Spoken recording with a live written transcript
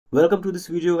Welcome to this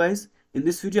video, guys. In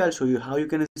this video I'll show you how you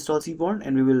can install Seaborn,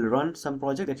 and we will run some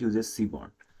project that uses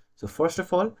Seaborn. So first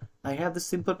of all, I have the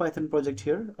simple Python project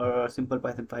here, or a simple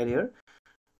Python file here.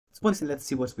 Let's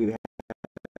see what we have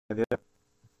here.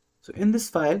 So in this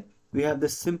file we have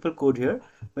this simple code here.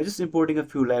 We're just importing a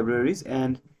few libraries,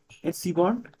 and in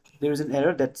Seaborn there is an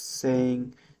error that's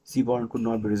saying Seaborn could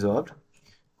not be resolved.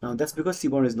 Now that's because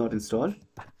Seaborn is not installed.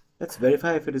 Let's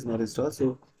verify if it is not installed.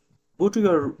 So go to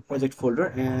your project folder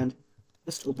and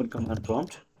just open command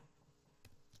prompt.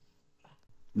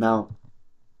 Now,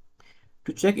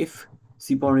 to check if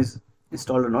Seaborn is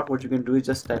installed or not, what you can do is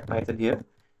just type Python here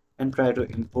and try to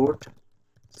import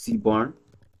Seaborn.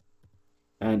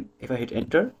 And if I hit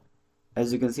enter,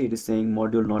 as you can see, it is saying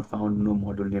module not found, no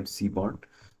module named Seaborn.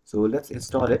 So let's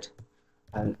install it.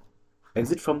 I'll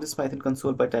exit from this Python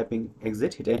console by typing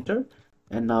exit, hit enter,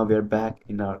 and now we are back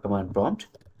in our command prompt.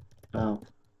 Now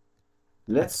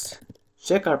let's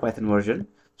check our Python version.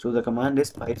 So the command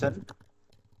is python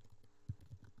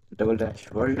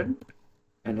 --version,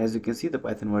 and as you can see the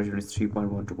Python version is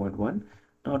 3.12.1.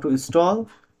 Now to install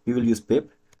we will use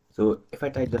pip. So if I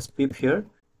type just pip here,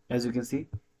 as you can see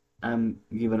I'm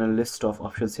given a list of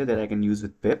options here that I can use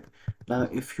with pip. Now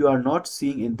if you are not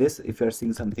seeing in this, if you are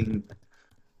seeing something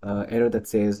error that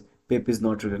says pip is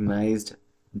not recognized,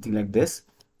 something like this,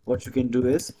 what you can do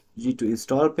is you need to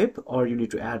install pip, or you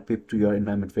need to add pip to your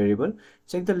environment variable.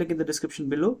 Check the link in the description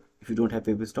below. If you don't have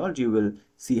pip installed, you will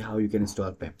see how you can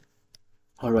install pip.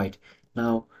 Alright,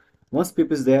 now once pip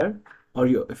is there, or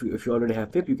if you already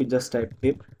have pip, you can just type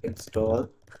pip install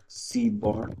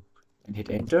Seaborn and hit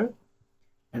enter,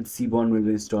 and Seaborn will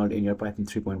be installed in your Python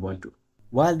 3.12.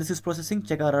 While this is processing,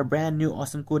 check out our brand new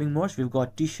awesome coding merch. We've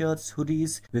got t-shirts,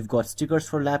 hoodies, we've got stickers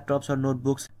for laptops or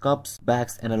notebooks, cups,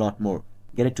 bags, and a lot more.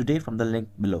 Get it today from the link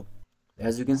below.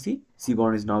 As you can see,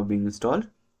 Seaborn is now being installed.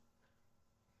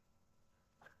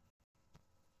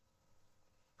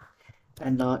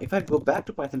 And now if I go back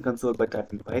to Python console by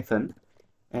typing Python,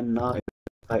 and now if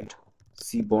I type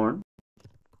Seaborn,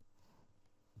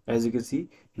 as you can see,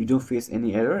 we don't face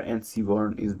any error and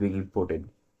Seaborn is being imported.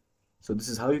 So this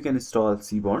is how you can install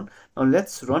Seaborn. Now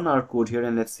let's run our code here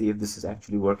and let's see if this is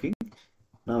actually working.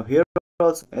 Now here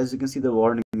also, as you can see, the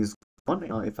warning is gone.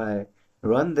 Now if I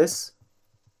run this,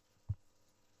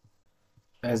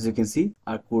 as you can see,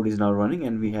 our code is now running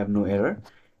and we have no error,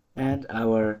 and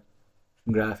our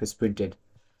graph is printed.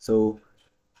 So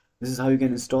this is how you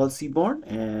can install Seaborn,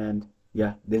 and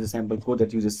yeah, there's a sample code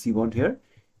that uses Seaborn here.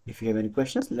 If you have any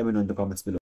questions, let me know in the comments below.